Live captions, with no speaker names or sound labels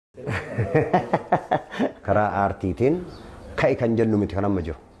karaa aartiitiin ka'i kan jennu miti kan amma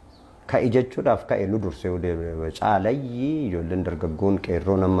jiru. Ka'i jechuudhaaf ka'e nu dursee caalayyi ijoolleen dargaggoon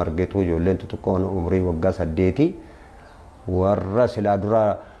qeerroo nama argetu ijoolleen xixiqqoon umrii waggaa 8 warra silaa dura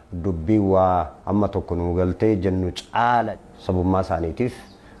dubbii waa amma tokko nu galtee jennu caala sabummaa isaaniitiif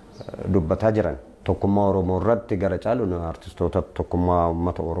dubbataa jiran. Tokkummaa Oromoo irratti gara caalu artistoota tokkummaa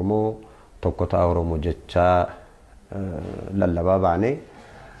uummata Oromoo tokko ta'a Oromoo jechaa lallabaa baanee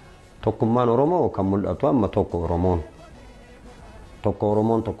tokkummaan Oromoo kan mul'atu amma tokko Oromoon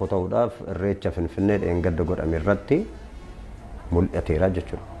tokko ta'uudhaaf irreecha Finfinnee dheengadda godhame irratti mul'ateera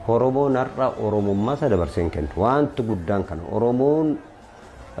jechuudha. Oromoon har'a Oromummaa isa dabarsee hin kennu. Wanti guddaan kana Oromoon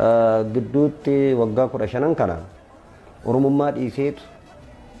gidduutti waggaa 15 kana Oromummaa dhiiseetu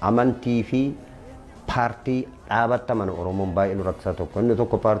amantii fi paartii dhaabatta mana Oromoon baay'ee nu rakkisaa tokko. Inni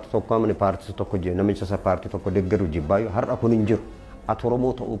tokko paartii tokko amane paartii tokko jee namicha isa paartii tokko deeggaru jibbaayu har'a kun hin jiru. Ati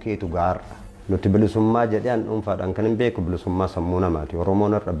Oromoo ta'uu keetu gaarra. Nuti bilisummaa jedhee an dhuunfaadhaan kan hin beeku bilisummaa sammuu namaati.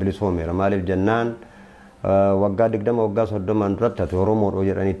 Oromoon har'a bilisoomeera maaliif jennaan waggaa 20 waggaa 30 duratti ati Oromoodha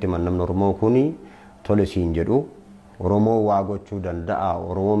jedhaniitti namni Oromoo kuni tole siin jedhu Oromoo waa gochuu danda'a,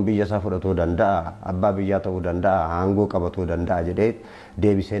 Oromoon biyya isaa fudhatuu danda'a, abbaa biyyaa ta'uu danda'a, aangoo qabatuu danda'a jedhee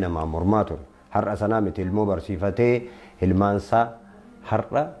deebisee namaa mormaa ture. Har'a sanaa miti ilmoo barsiifatee ilmaansaa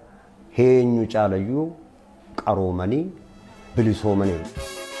har'a eenyu caalayyuu qaroomanii bilisoomanii.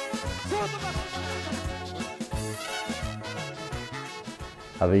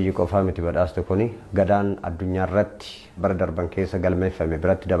 Abiyyi qofaa miti badhaasti kuni gadaan addunyaa irratti bara darban keessa galmeeffame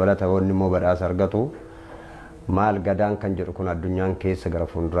biratti dabalata wanni immoo badhaasa argatu maal gadaan kan jedhu kun addunyaan keessa gara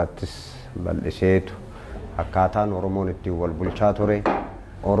fuulduraattis bal'iseetu akkaataan Oromoon ittiin wal bulchaa ture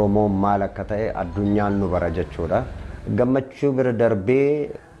Oromoon maal akka ta'e addunyaan nu bara jechuudha. Gammachuu bira darbee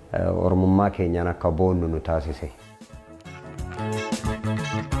Oromummaa keenyaan akka boonnu nu taasise.